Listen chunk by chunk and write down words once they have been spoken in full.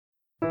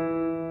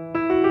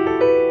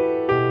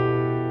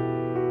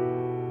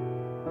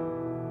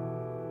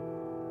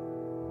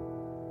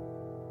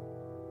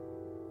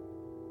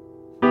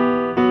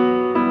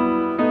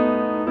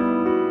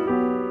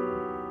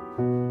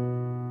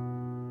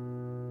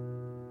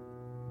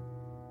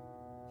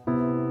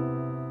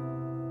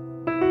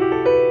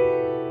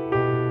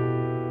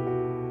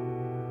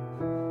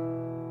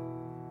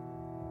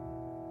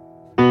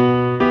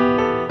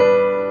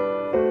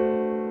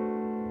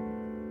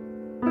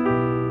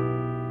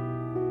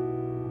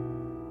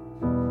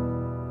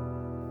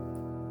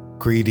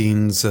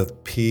Greetings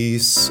of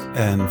peace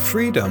and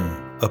freedom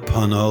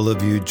upon all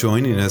of you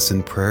joining us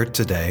in prayer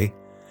today.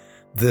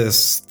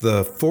 This,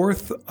 the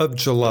 4th of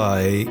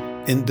July,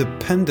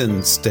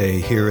 Independence Day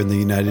here in the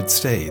United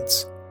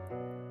States.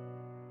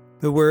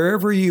 But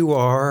wherever you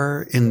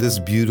are in this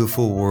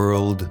beautiful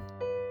world,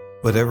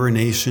 whatever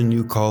nation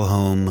you call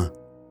home,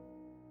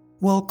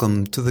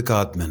 welcome to the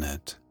God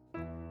Minute.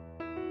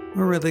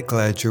 We're really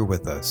glad you're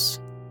with us.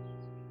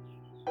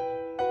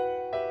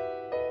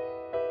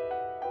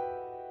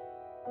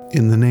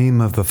 In the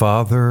name of the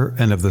Father,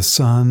 and of the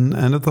Son,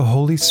 and of the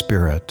Holy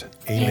Spirit.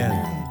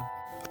 Amen.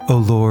 O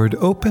Lord,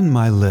 open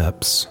my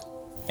lips,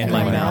 And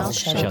my mouth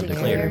shall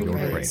declare your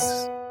praise.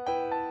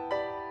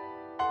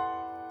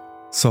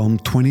 Psalm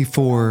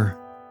 24,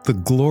 the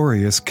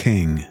glorious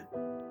King.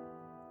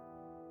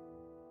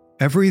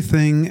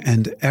 Everything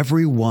and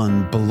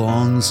everyone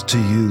belongs to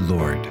you,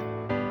 Lord.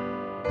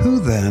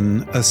 Who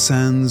then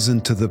ascends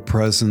into the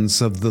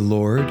presence of the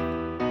Lord?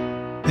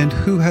 And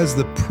who has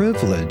the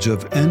privilege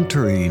of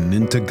entering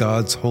into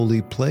God's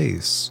holy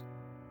place?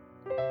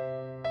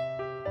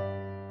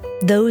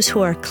 Those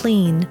who are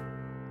clean,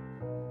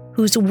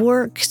 whose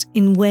works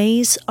in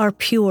ways are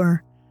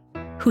pure,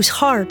 whose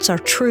hearts are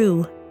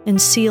true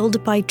and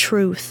sealed by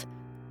truth,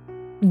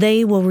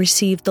 they will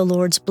receive the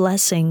Lord's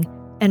blessing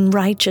and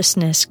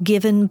righteousness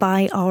given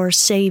by our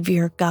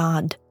Savior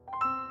God.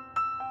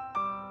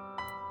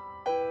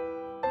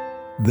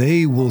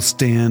 They will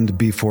stand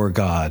before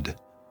God,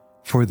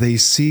 for they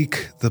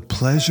seek the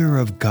pleasure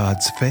of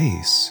God's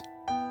face.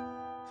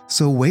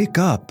 So wake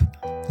up,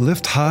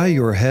 lift high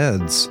your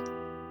heads.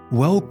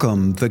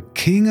 Welcome the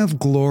King of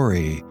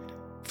glory,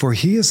 for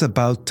he is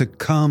about to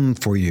come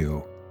for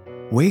you.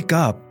 Wake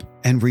up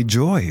and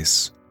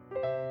rejoice.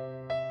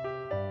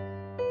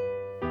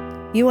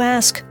 You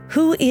ask,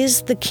 who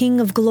is the King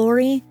of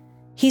glory?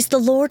 He's the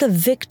Lord of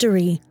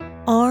victory,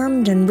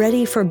 armed and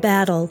ready for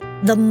battle,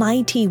 the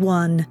mighty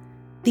one,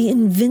 the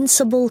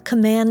invincible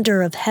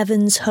commander of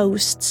heaven's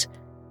hosts.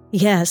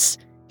 Yes,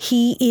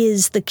 he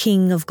is the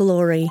King of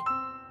glory.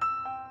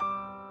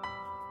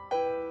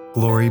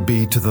 Glory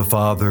be to the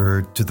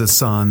Father, to the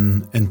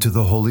Son, and to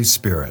the Holy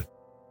Spirit.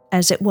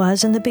 As it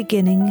was in the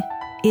beginning,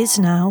 is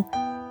now,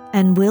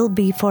 and will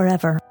be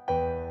forever.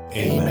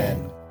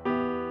 Amen.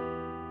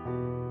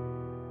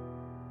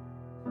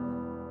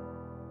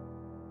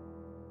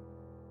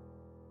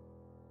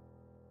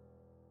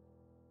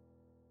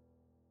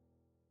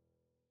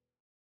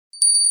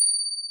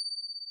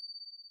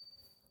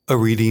 A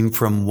reading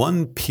from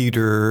 1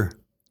 Peter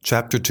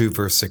chapter 2,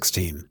 verse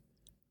 16.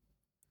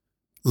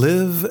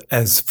 Live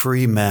as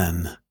free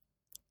men,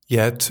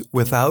 yet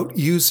without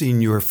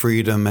using your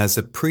freedom as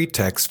a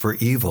pretext for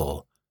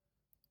evil,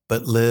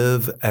 but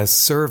live as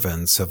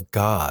servants of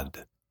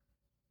God.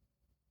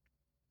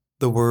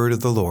 The word of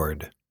the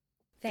Lord.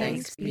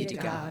 Thanks be to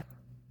God.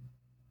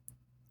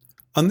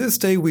 On this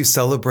day, we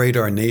celebrate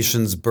our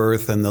nation's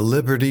birth and the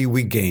liberty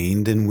we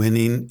gained in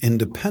winning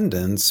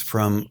independence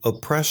from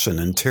oppression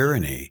and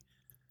tyranny.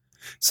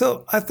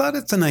 So I thought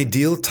it's an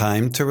ideal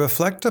time to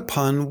reflect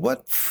upon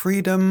what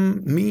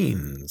freedom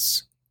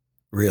means,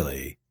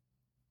 really.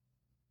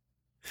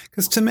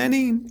 Because to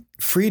many,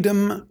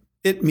 freedom,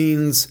 it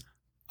means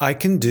I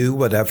can do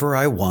whatever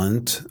I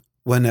want,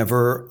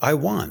 whenever I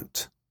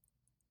want.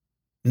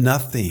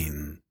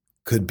 Nothing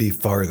could be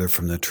farther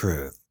from the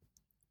truth.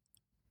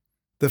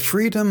 The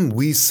freedom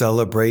we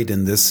celebrate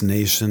in this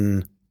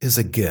nation is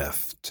a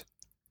gift,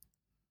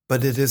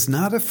 but it is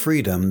not a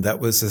freedom that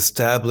was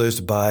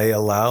established by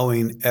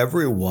allowing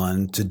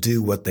everyone to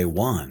do what they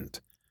want.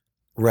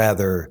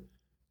 Rather,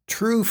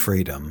 true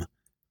freedom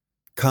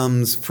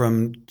comes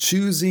from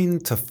choosing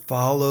to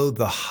follow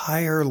the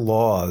higher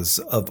laws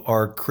of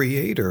our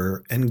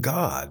Creator and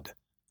God.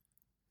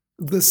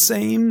 The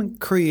same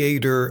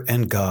Creator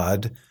and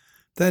God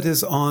that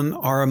is on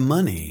our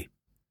money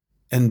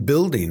and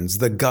buildings,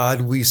 the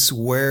God we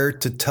swear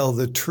to tell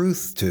the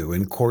truth to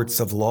in courts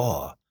of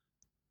law.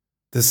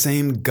 The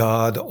same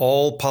God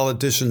all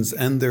politicians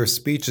end their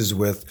speeches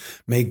with,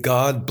 "May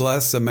God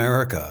bless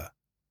America."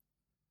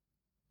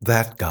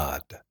 That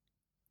God.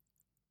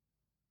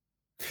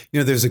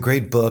 There's a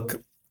great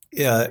book.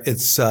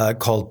 It's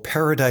called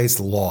Paradise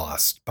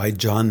Lost by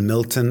John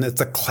Milton.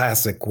 It's a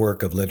classic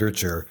work of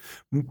literature.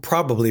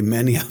 Probably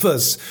many of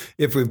us,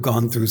 if we've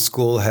gone through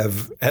school,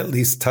 have at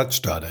least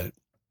touched on it.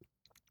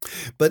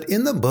 But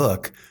in the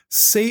book,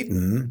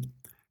 Satan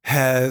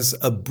has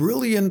a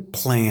brilliant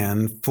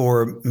plan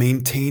for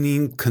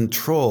maintaining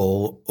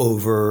control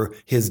over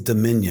his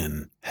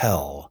dominion,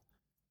 hell.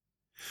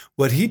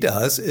 What he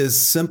does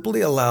is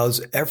simply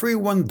allows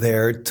everyone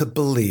there to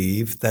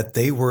believe that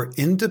they were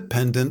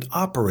independent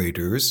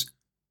operators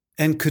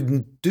and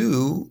could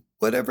do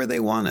whatever they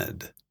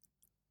wanted.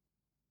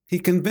 He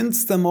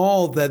convinced them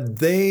all that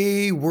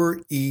they were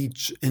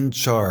each in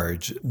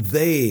charge.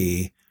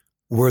 They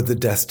were the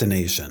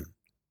destination.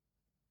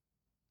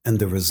 And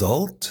the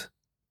result?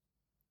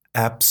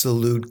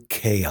 Absolute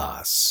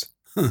chaos.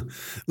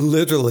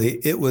 Literally,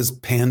 it was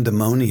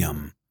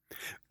pandemonium.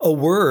 a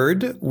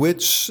word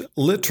which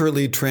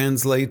literally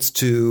translates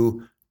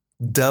to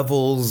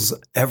devils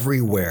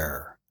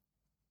everywhere.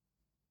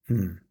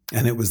 And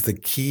it was the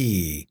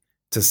key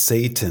to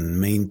Satan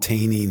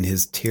maintaining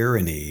his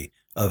tyranny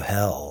of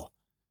hell.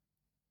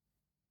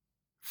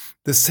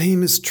 The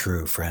same is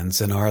true,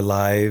 friends, in our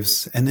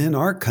lives and in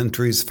our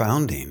country's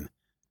founding.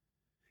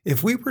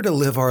 If we were to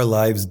live our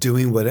lives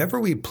doing whatever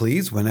we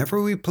pleased,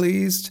 whenever we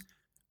pleased,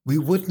 we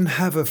wouldn't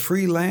have a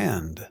free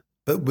land,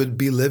 but would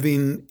be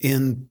living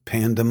in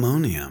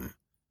pandemonium.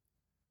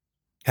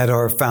 Had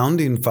our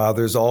founding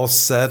fathers all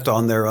set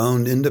on their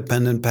own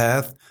independent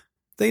path,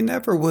 they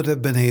never would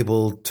have been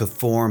able to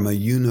form a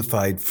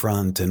unified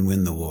front and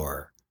win the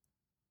war.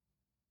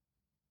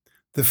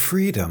 The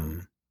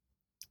freedom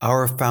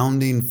our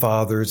founding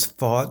fathers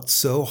fought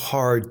so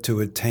hard to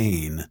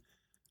attain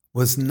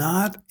was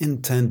not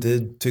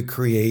intended to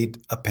create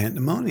a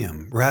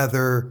pandemonium.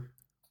 Rather,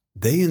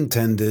 they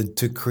intended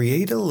to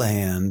create a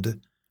land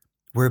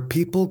where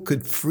people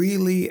could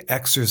freely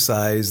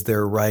exercise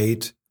their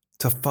right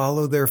to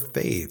follow their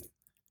faith,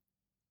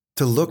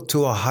 to look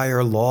to a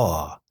higher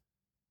law,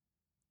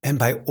 and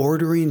by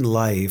ordering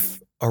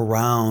life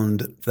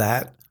around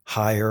that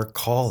higher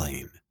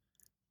calling,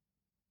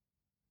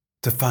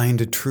 to find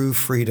a true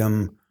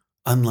freedom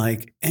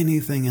unlike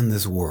anything in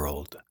this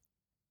world.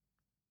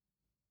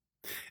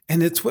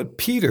 And it's what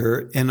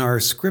Peter in our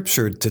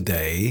scripture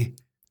today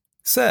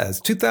says.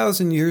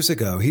 2,000 years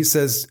ago, he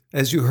says,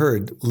 as you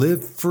heard,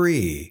 live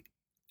free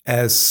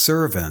as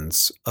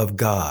servants of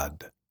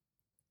God,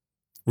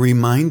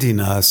 reminding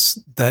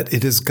us that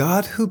it is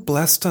God who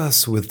blessed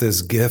us with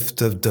this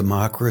gift of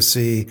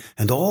democracy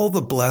and all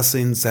the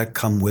blessings that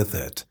come with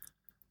it.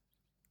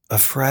 A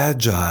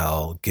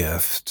fragile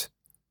gift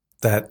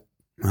that,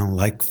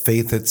 like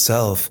faith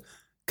itself,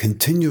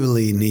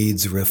 continually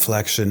needs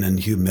reflection and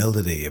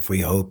humility if we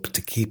hope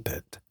to keep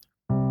it.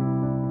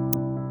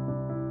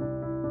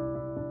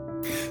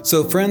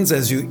 So friends,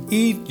 as you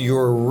eat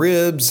your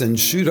ribs and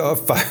shoot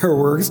off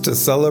fireworks to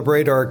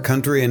celebrate our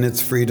country and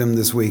its freedom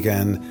this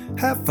weekend,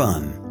 have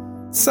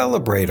fun.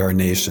 Celebrate our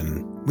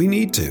nation. We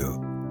need to.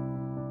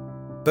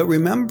 But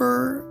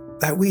remember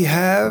that we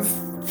have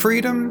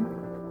freedom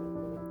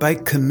by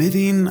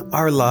committing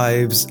our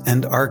lives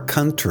and our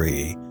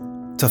country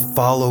to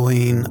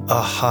following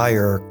a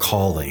higher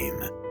calling.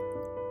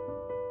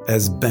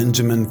 As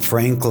Benjamin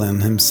Franklin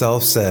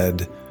himself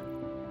said,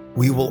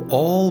 we will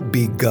all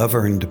be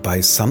governed by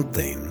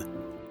something,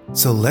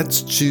 so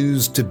let's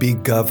choose to be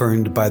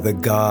governed by the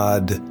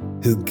God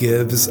who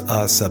gives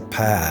us a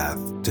path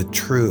to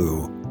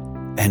true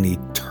and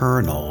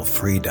eternal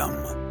freedom.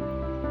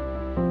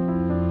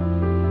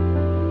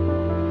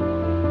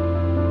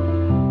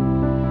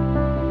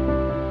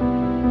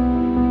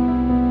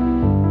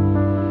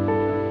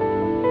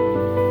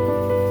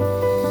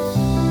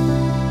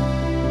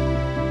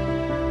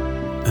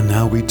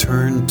 Now we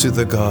turn to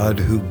the God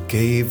who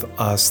gave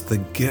us the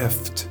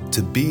gift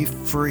to be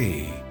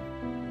free,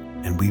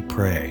 and we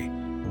pray.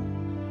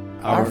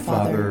 Our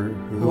Father,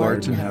 who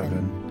art in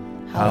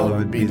heaven,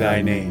 hallowed be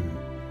thy name.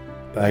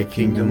 Thy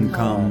kingdom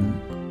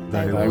come,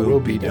 thy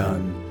will be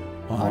done,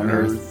 on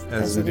earth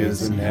as it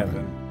is in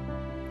heaven.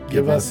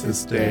 Give us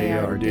this day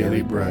our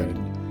daily bread,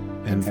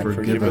 and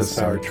forgive us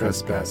our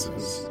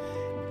trespasses,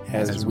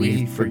 as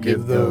we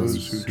forgive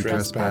those who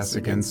trespass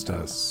against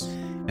us.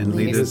 And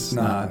lead us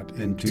not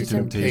into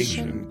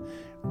temptation,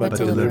 but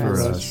deliver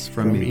us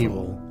from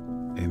evil.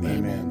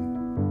 Amen.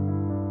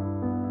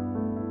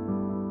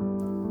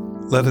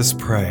 Let us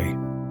pray.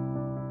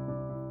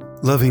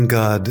 Loving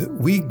God,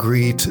 we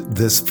greet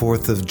this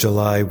 4th of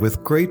July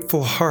with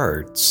grateful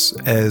hearts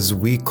as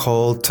we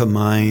call to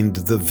mind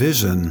the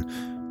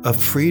vision of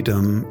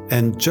freedom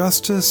and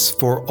justice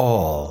for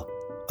all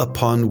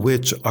upon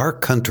which our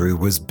country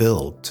was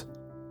built.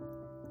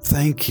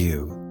 Thank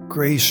you,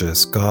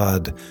 gracious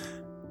God,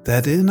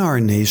 that in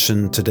our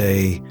nation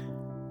today,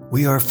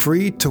 we are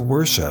free to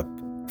worship,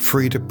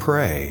 free to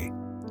pray.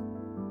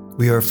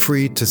 We are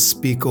free to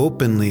speak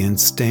openly and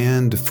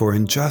stand for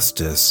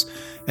injustice,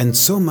 and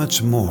so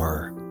much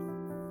more.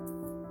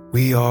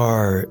 We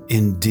are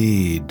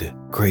indeed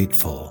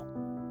grateful.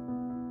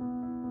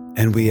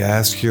 And we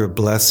ask your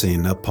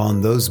blessing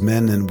upon those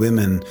men and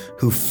women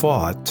who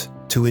fought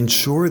to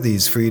ensure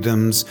these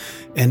freedoms,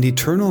 and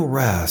eternal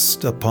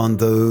rest upon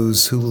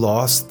those who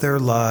lost their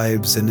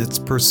lives in its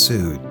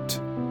pursuit.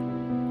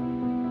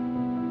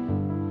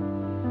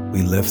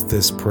 We lift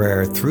this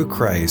prayer through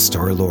Christ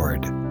our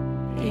Lord.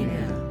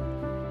 Amen.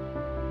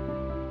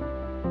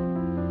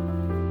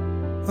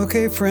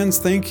 Okay, friends,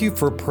 thank you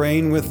for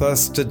praying with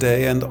us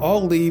today, and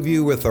I'll leave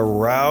you with a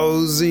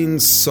rousing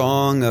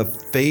song of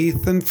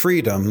faith and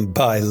freedom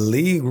by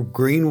Lee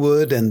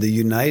Greenwood and the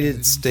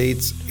United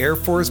States Air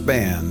Force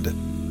Band.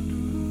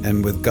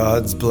 And with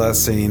God's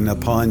blessing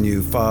upon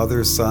you,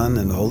 Father, Son,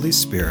 and Holy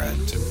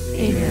Spirit.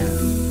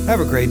 Amen.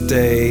 Have a great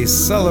day,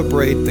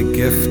 celebrate the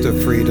gift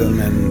of freedom,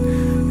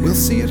 and we'll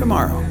see you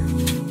tomorrow.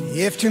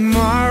 If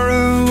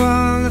tomorrow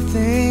all the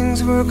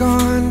things were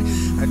gone,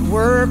 I'd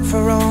work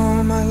for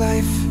all my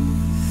life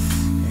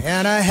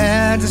and I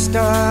had to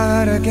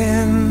start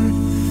again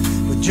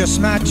with just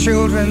my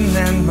children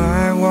and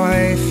my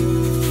wife.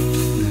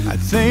 I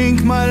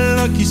thank my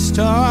lucky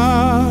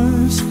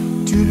stars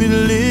to be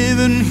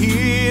living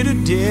here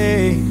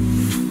today,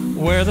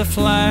 where the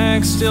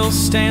flag still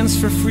stands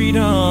for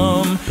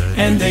freedom,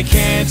 and they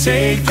can't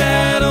take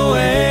that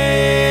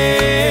away.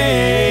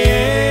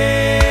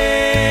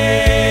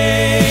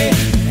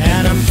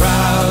 And I'm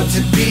proud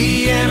to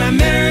be an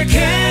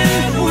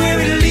American, where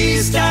at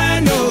least I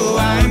know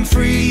I'm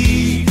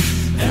free.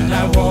 And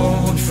I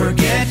won't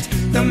forget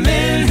the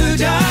men who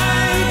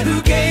died,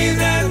 who gave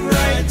that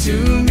right to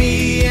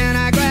me. And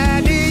I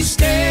gladly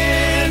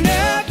stand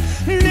up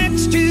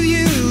next to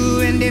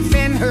you and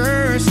defend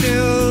her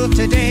still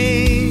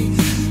today.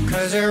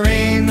 'Cause there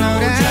ain't no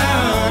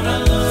doubt I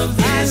love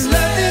this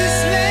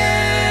land.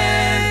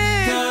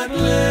 God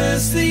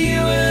bless the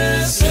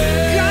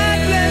USA. God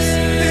bless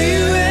the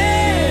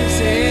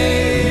USA.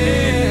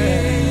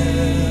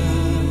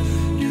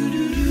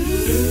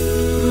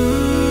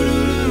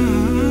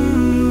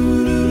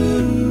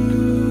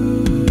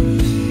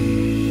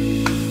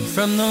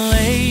 From the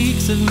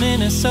lakes of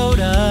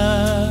Minnesota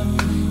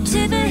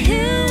To the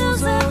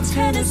hills of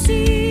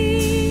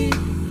Tennessee,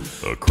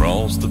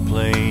 across the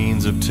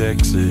plains of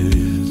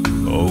Texas,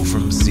 oh,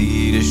 from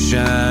sea to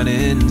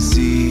shining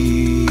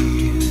sea,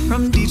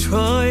 from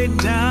Detroit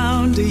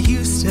down to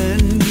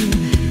Houston,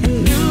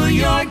 and New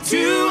York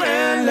to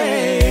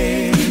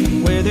LA,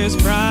 where there's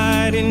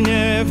pride in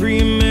every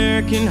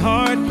American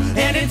heart,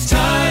 and it's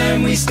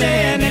time we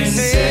stand and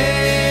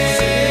say,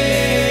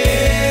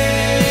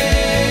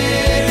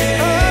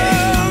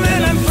 oh,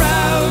 and I'm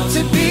proud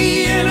to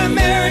be an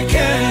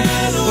American,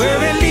 where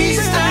at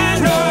least I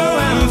know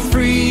I'm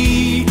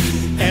free.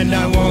 And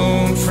I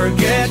won't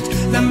forget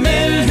the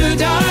men who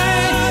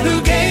died,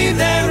 who gave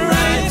that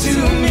right to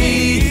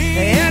me.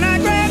 And I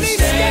gladly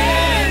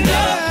stand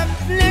up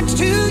next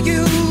to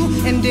you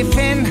and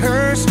defend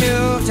her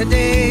still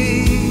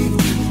today.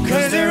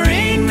 'Cause there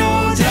ain't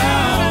no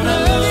doubt I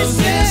love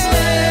this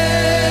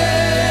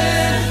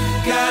land.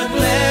 God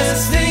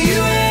bless the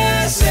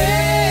USA.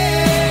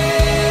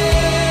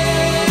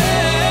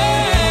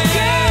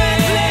 God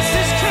bless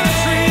this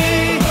country.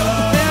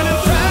 And I'm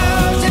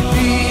proud to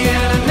be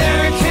an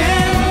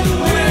American,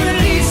 where at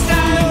least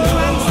I know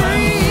I'm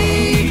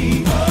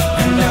free.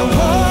 And I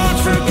won't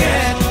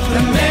forget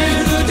the men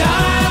who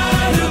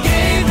died, who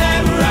gave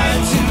that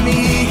right to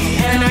me.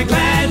 And I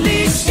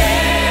gladly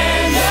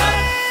stand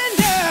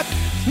up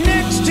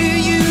Next to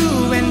you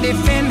and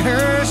defend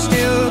her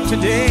still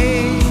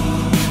today.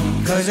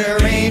 'Cause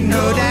there ain't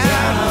no doubt